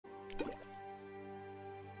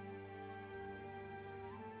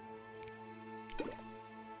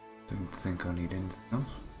Don't think I need anything else.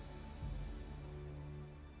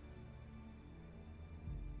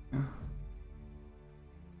 Yeah.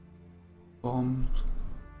 Bombs.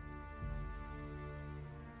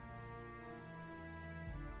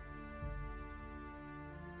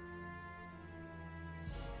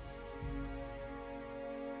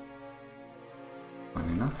 Fine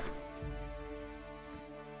enough.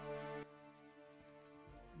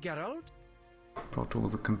 Geralt? Brought all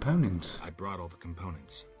the components. I brought all the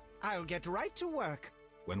components. I'll get right to work.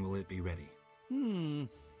 When will it be ready?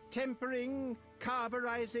 Tempering,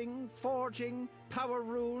 carburizing, forging, power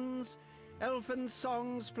runes, elfin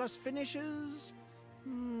songs plus finishes.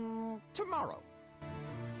 Tomorrow.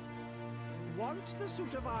 Want the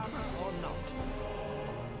suit of armor or not?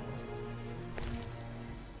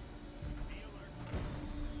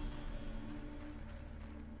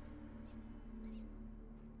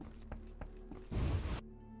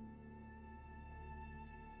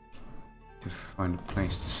 To find a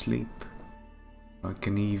place to sleep, like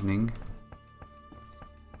an evening.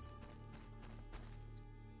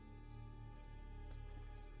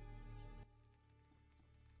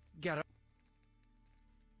 Geralt?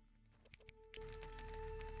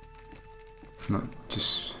 Not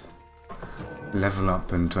just level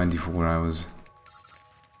up in 24 hours.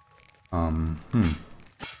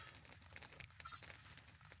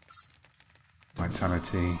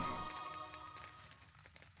 Vitality.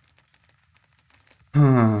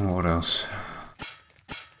 What else?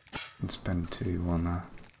 Let's spend 2 on that.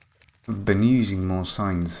 I've been using more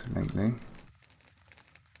signs lately.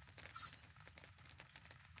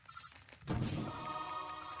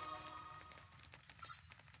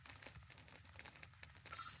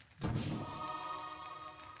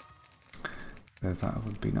 So that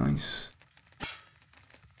would be nice.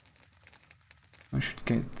 I should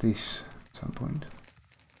get this at some point.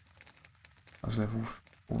 I was level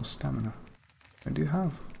 4 stamina. I do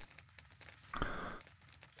have.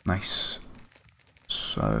 Nice.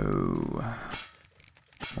 So,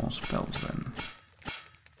 more spells then.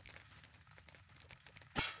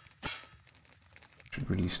 Should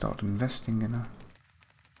really start investing in her.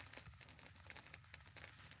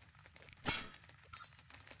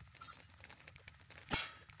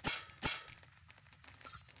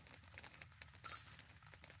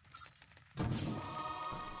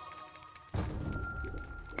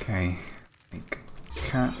 Okay, make a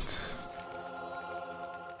cat.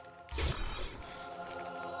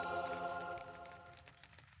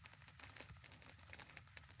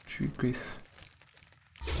 Grith.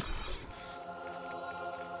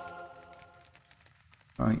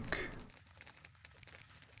 Like.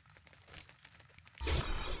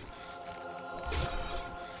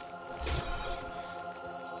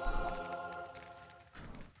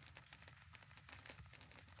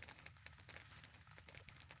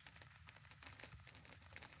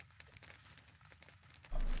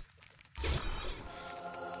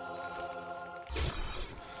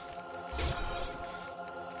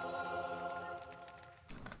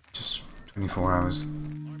 Just 24 hours.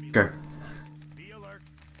 Go.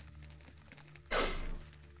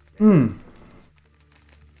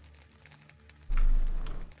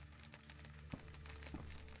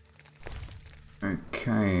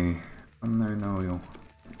 Okay. Unknown oil.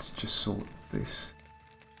 Let's just sort this.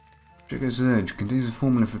 Striga's Urge contains a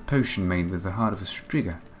formula for a potion made with the heart of a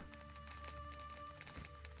Striga.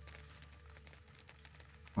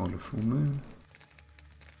 Oil of full moon.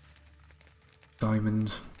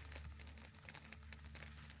 Diamonds.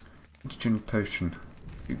 General potion.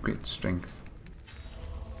 2 grit strength.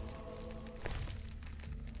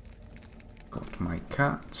 Got my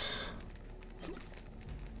cat.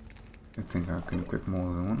 I think I can equip more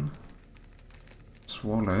than one.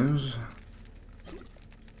 Swallows.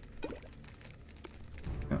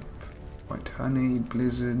 Yep. White honey,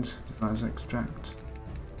 blizzard, device extract.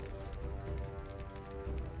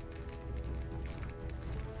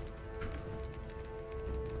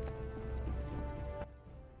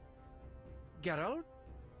 Geralt?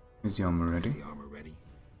 Is the armor ready? Is the armor ready?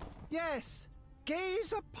 Yes!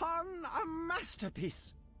 Gaze upon a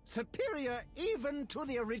masterpiece! Superior even to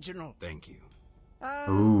the original. Thank you.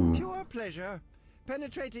 Ooh. Pure pleasure.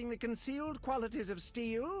 Penetrating the concealed qualities of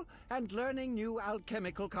steel and learning new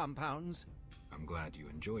alchemical compounds. I'm glad you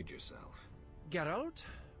enjoyed yourself. Geralt?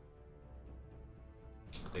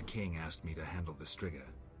 The king asked me to handle the Striga.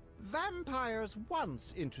 Vampires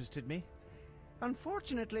once interested me.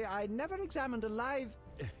 Unfortunately, I never examined a live...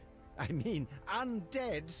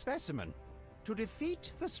 undead specimen. To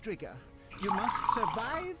defeat the Striga, you must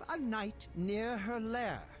survive a night near her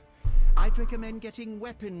lair. I'd recommend getting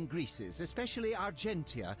weapon greases, especially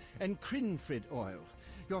Argentia and Crinfrid oil.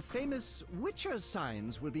 Your famous Witcher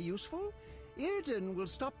signs will be useful. Irden will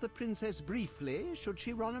stop the princess briefly should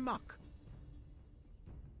she run amok.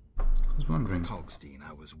 I was wondering. Kalkstein,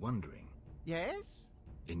 I was wondering. Yes?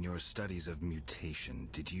 In your studies of mutation,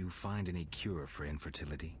 did you find any cure for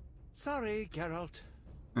infertility? Sorry, Geralt.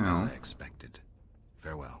 As Oh. I expected.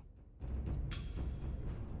 Farewell.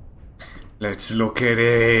 Let's look at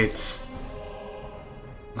it!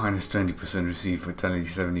 Minus 20% receive vitality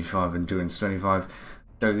 75, endurance 25,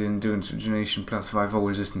 daily endurance regeneration plus 5, all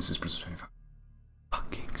resistances plus 25.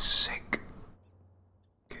 Fucking sick.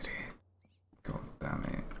 Get it. God damn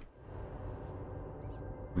it.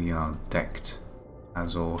 We are decked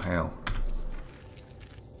as all hell.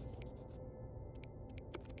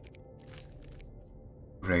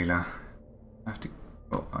 Rayla. I have to.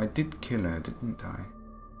 Oh, I did kill her, didn't I?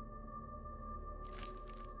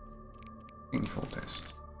 Info test.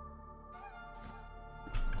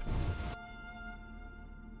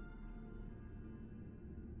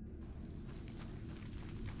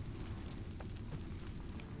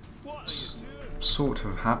 Sort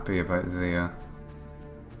of happy about the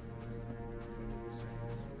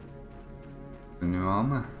new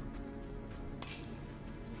armor.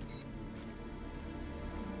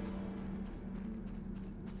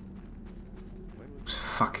 It's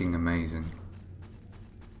fucking amazing.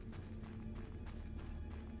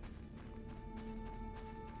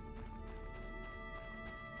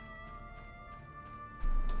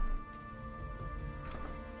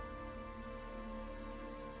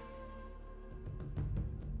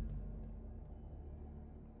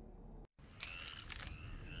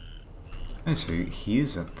 Oh, so he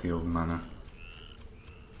is at the old manor.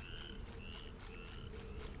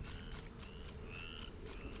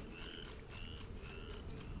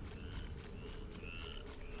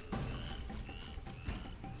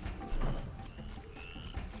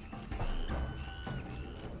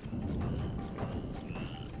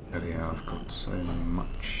 Oh yeah, I've got so much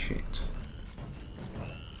shit.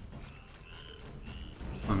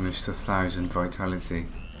 Almost 1,000 vitality.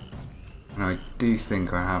 And I do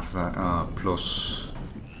think I have that plus,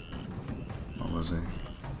 what was it?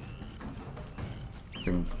 I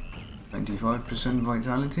think 25%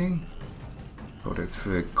 vitality? Got it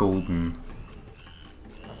through a golden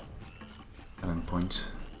 7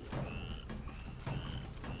 points.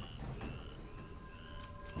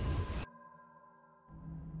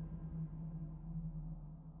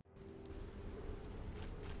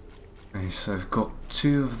 Okay, so I've got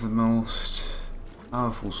 2 of the most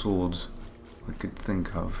powerful swords I could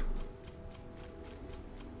think of.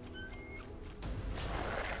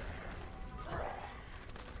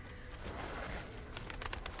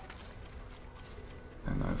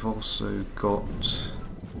 And I've also got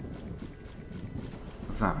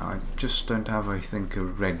that. I just don't have, I think, a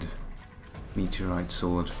red meteorite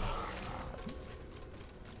sword.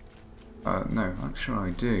 No, actually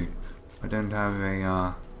I do. I don't have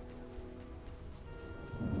a,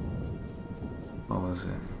 what was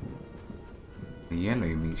it? A yellow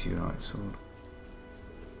meteorite sword.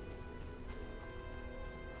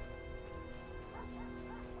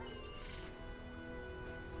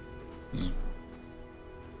 He's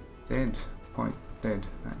dead. Quite dead,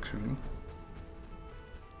 actually.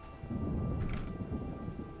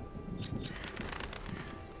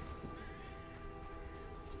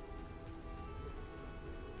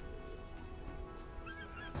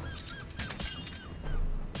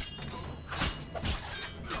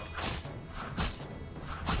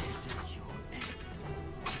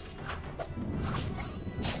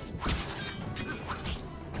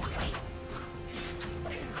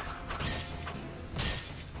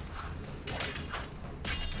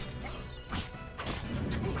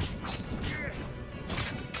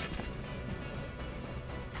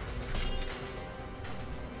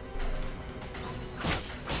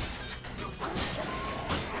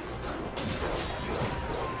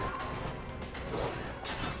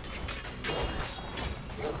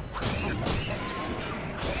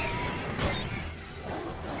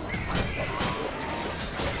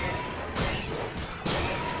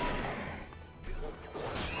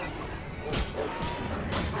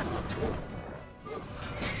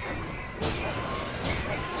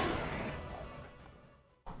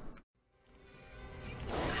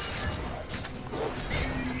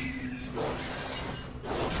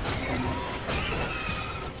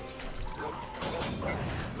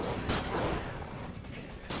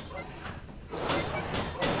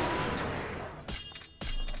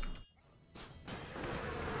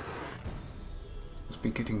 Be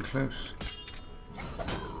getting close.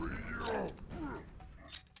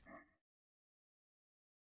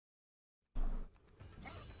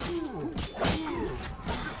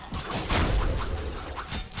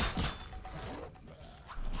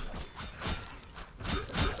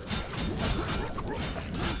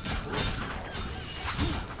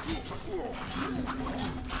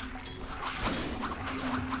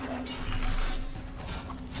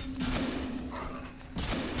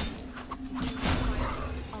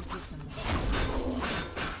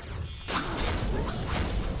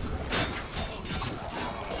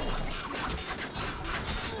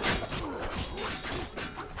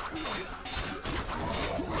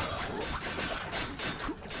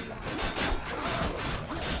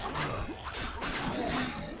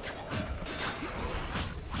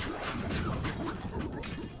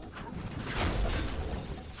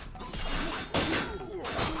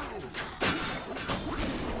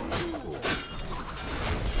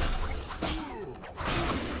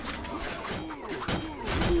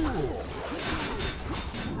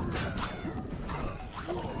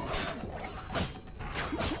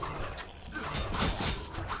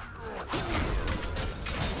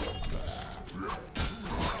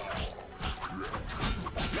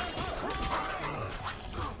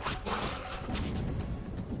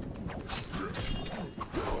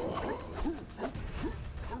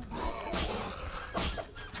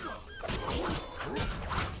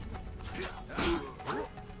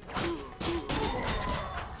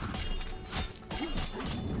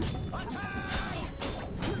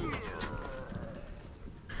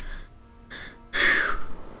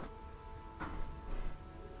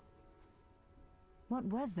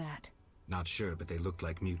 What was that? Not sure, but they looked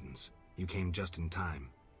like mutants. You came just in time.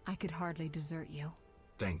 I could hardly desert you.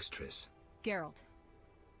 Thanks, Triss. Geralt.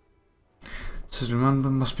 So the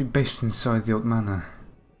random must be based inside the old manor.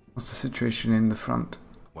 What's the situation in the front?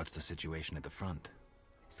 What's the situation at the front?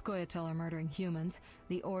 Scoia'tael are murdering humans,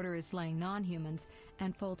 the Order is slaying non-humans,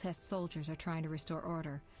 and full-test soldiers are trying to restore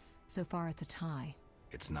order. So far it's a tie.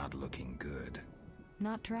 It's not looking good.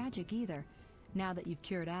 Not tragic either. Now that you've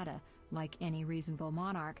cured Ada, like any reasonable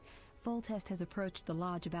monarch, Full-Test has approached the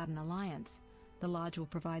Lodge about an alliance. The Lodge will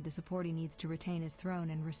provide the support he needs to retain his throne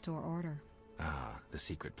and restore order. Ah, the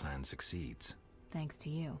secret plan succeeds. Thanks to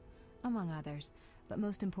you, among others. But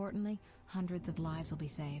most importantly, hundreds of lives will be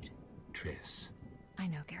saved. Triss. I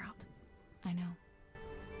know, Geralt. I know.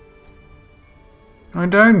 I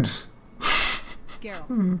don't!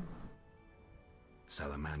 Geralt.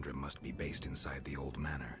 Salamandra must be based inside the old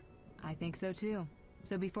manor. I think so too.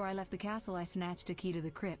 So before I left the castle, I snatched a key to the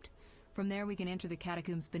crypt. From there we can enter the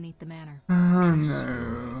catacombs beneath the manor. Oh Triss,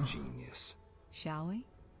 you're no. a genius. Shall we?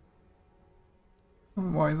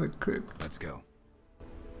 Why the crypt? Let's go.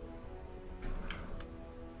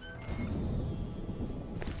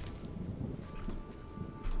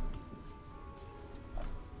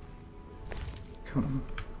 Come on.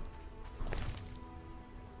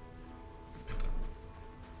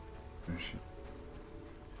 Where is she?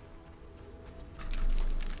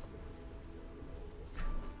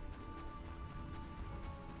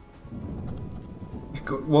 You've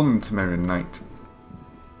got one Temerian Knight.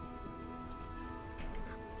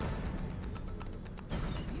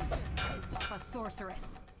 You just pissed off a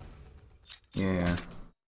sorceress. Yeah.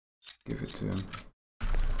 Give it to him.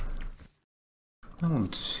 I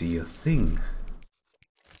want to see a thing.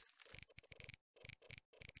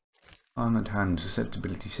 Armored hand,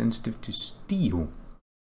 susceptibility, sensitive to steel.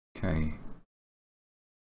 Okay.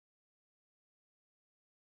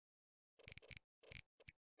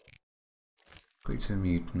 Greater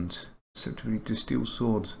mutant, susceptibility to steel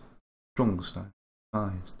swords, strong stone,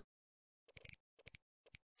 eyes.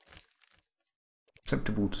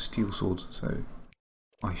 Susceptible to steel swords, so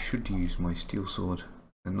I should use my steel sword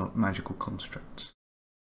and not magical constructs.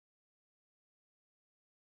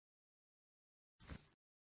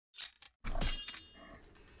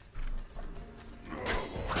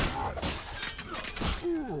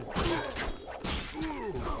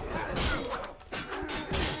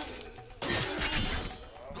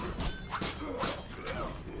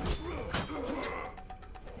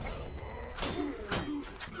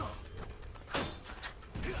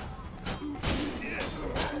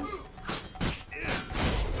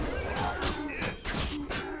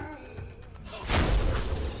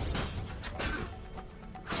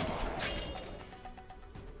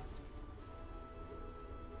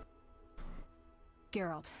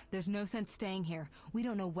 Geralt, there's no sense staying here. We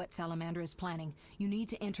don't know what Salamandra is planning. You need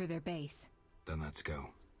to enter their base. Then let's go.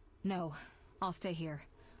 No, I'll stay here.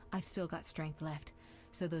 I've still got strength left,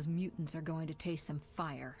 so those mutants are going to taste some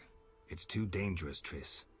fire. It's too dangerous,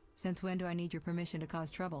 Triss. Since when do I need your permission to cause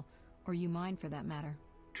trouble? Or you mine, for that matter?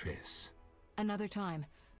 Triss. Another time.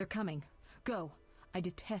 They're coming. Go. I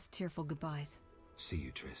detest tearful goodbyes. See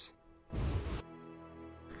you, Triss.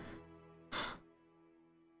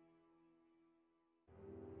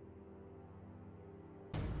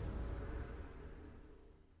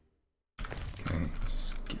 Okay,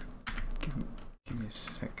 just give me a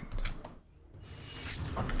second.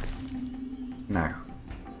 Now,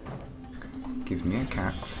 give me a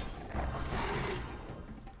cat.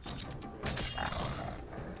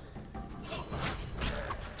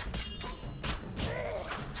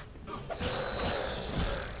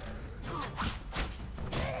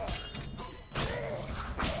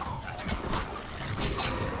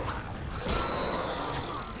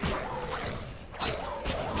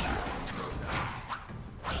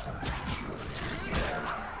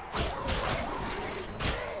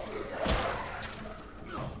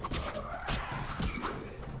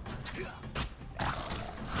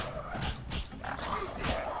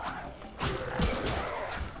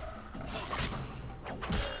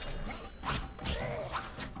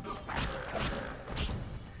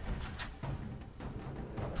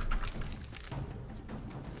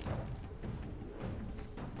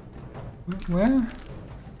 Where?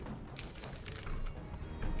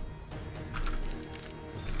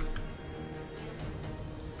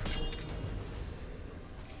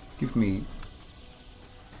 Give me...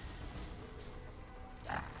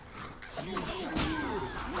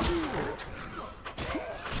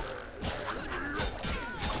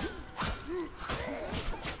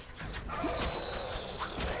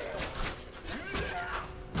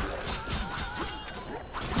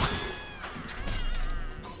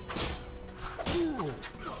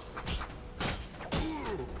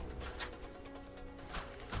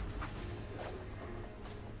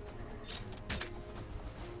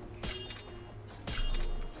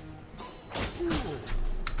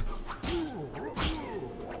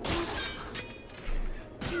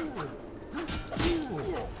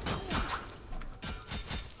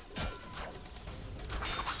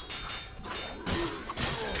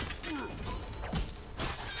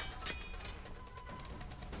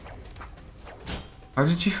 How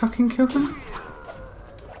did you fucking kill him?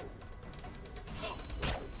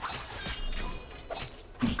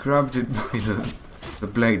 He grabbed it by the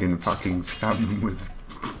blade and fucking stabbed him with...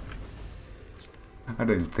 I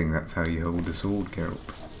don't think that's how you hold a sword,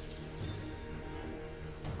 Geralt.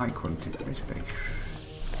 High quality database.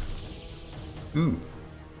 Ooh.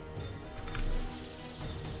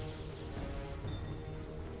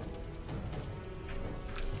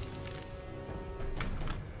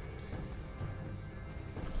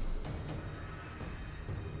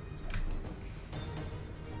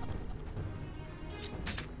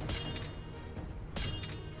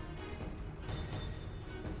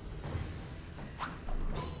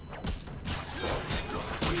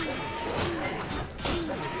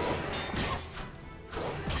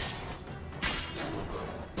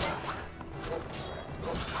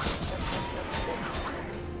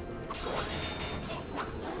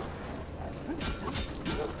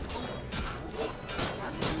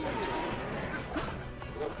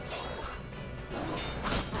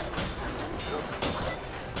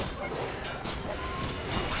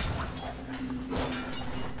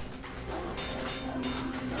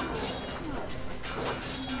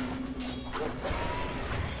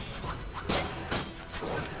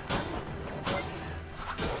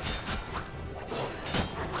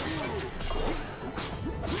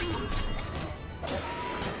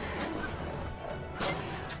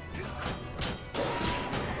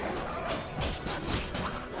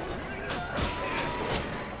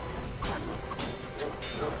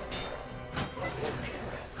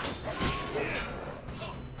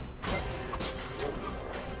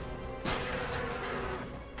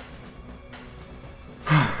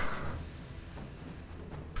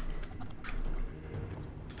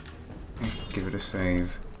 Give it a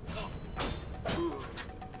save.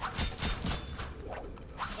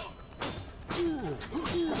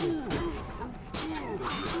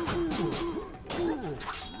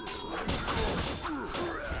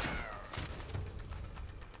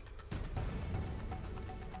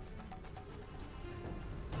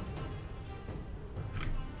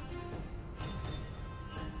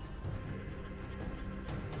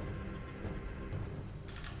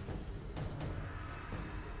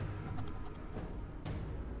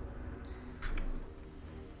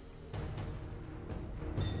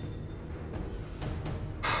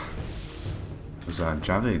 Was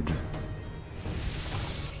Javid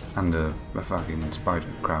and a fucking spider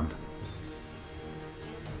crab.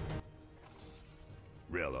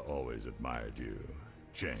 Rella always admired you.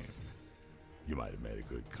 Shame. You might have made a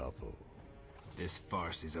good couple. This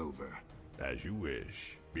farce is over. As you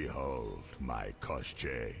wish. Behold my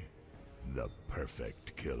Koschei, the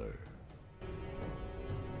perfect killer.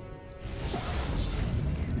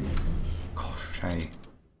 Koschei.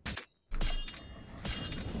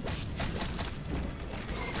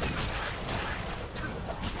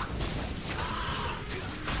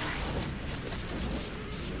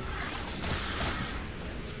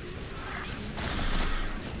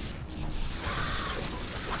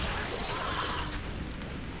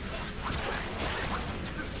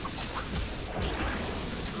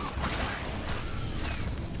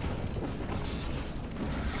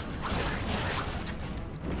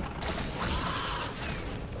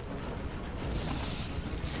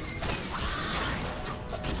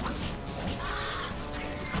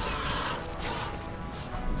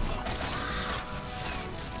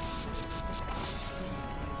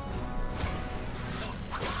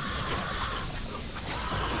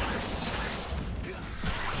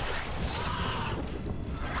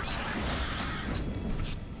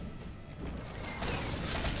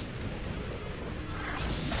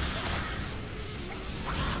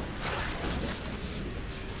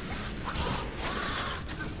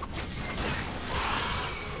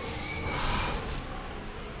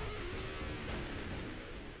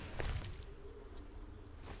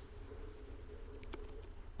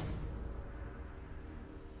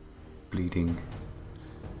 Bleeding.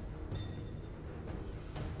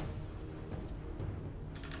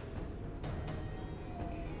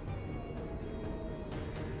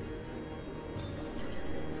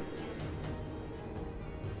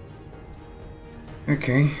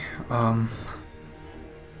 Okay,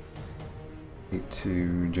 need to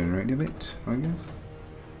regenerate a bit, I guess.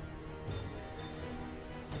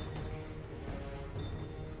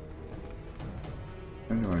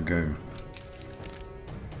 Where do I go?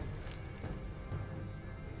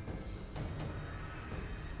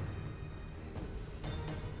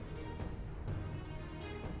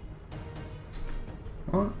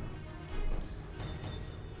 What?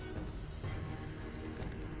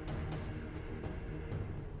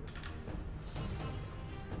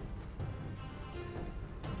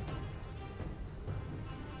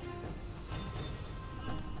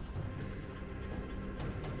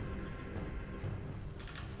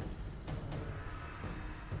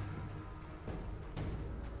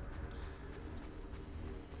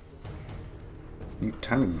 New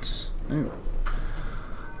talents. Oh,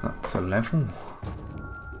 that's a level.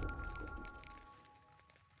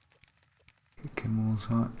 Kimmel's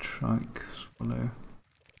Heart, Shrike, Swallow,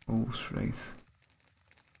 Horse Wraith.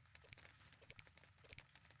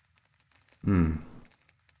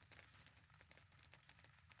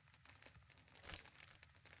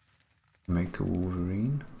 Make a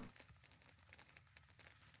Wolverine.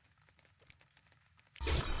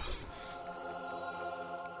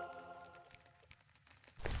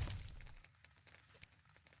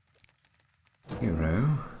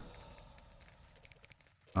 Hero.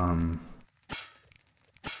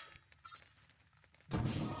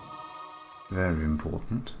 Very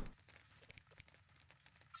important.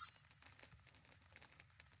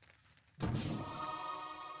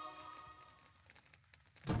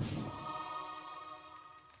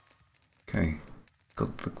 Okay,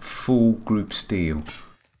 got the full group steal.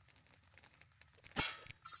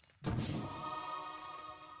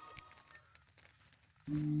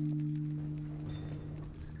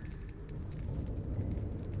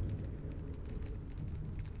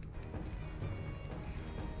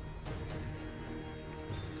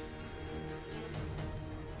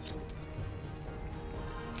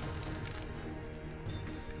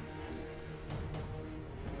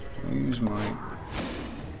 Use my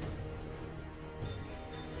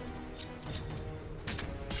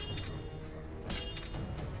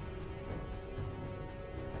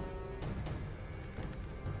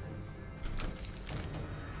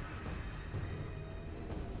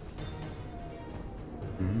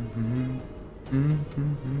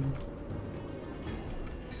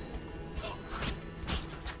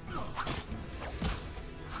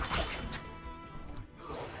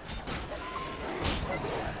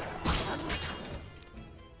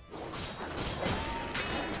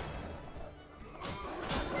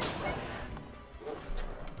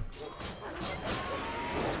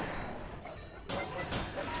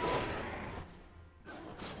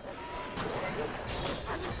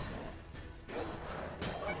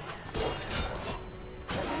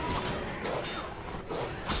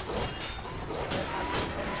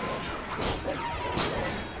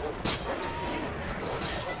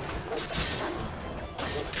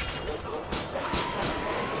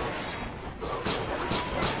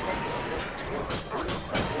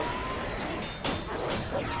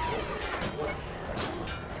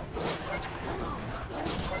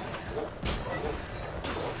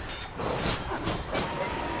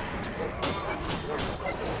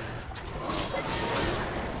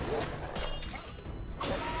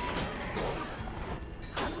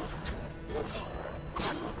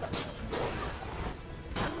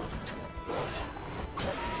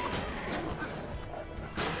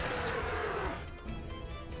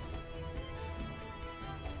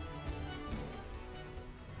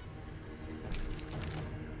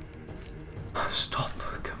stop,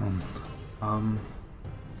 come on.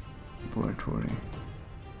 Laboratory.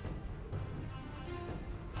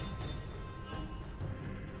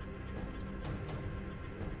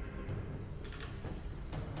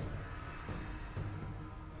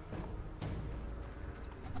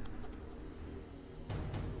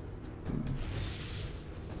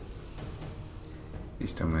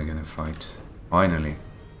 This time we're gonna fight. Finally.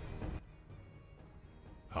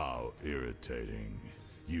 How irritating.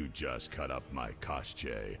 You just cut up my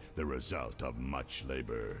Koshche, the result of much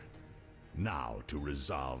labor. Now to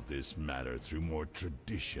resolve this matter through more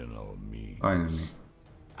traditional means. Finally.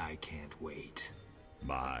 I can't wait.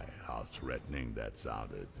 My, how threatening that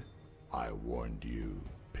sounded. I warned you,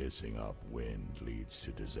 pissing up wind leads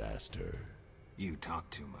to disaster. You talk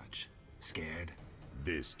too much. Scared?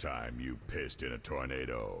 This time you pissed in a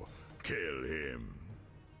tornado. Kill him.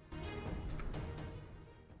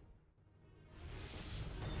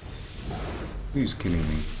 Who's killing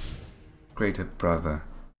me? Greater brother.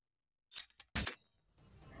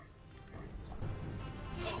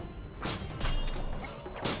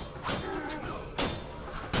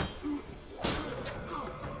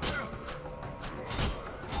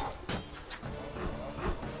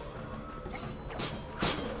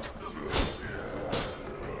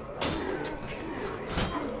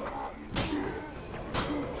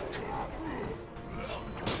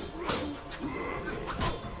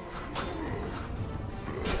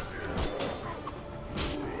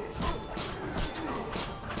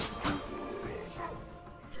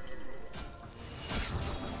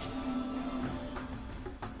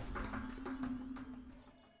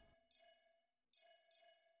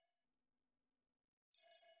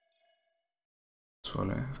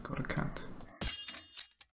 swallow. I've got a cat.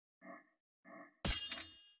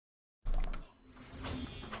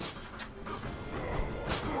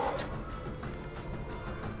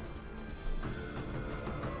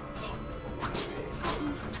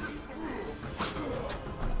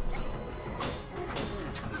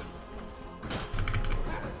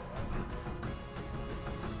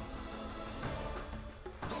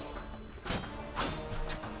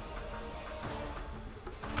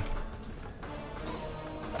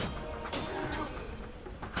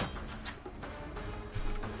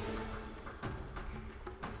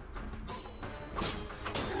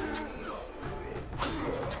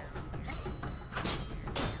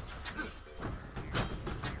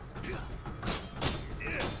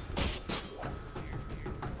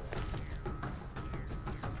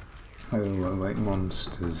 Oh, I like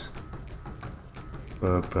monsters.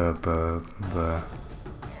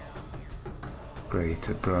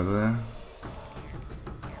 Greater brother.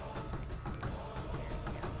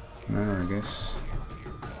 No, I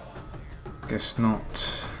guess not.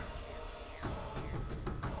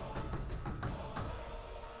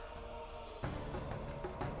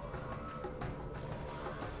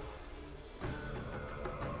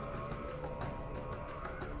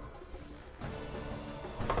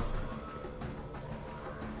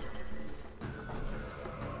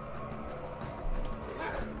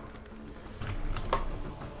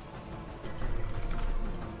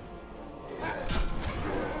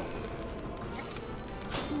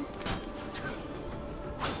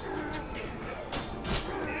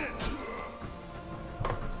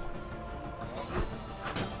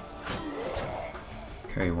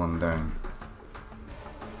 Okay, one down.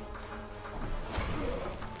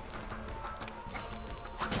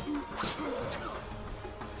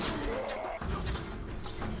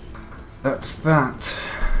 That's that.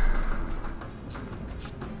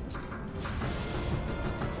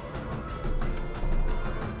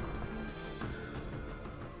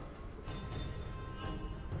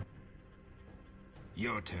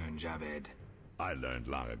 Your turn, Javed. I learned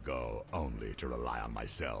long ago only to rely on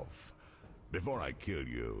myself. Before I kill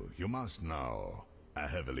you, you must know, a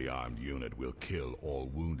heavily armed unit will kill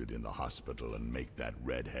all wounded in the hospital and make that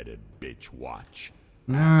red-headed bitch watch.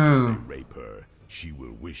 No. After they rape her, she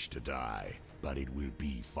will wish to die, but it will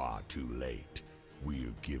be far too late.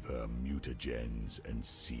 We'll give her mutagens and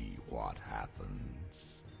see what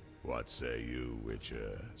happens. What say you,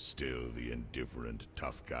 Witcher? Still the indifferent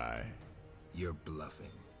tough guy? You're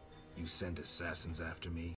bluffing. You send assassins after me?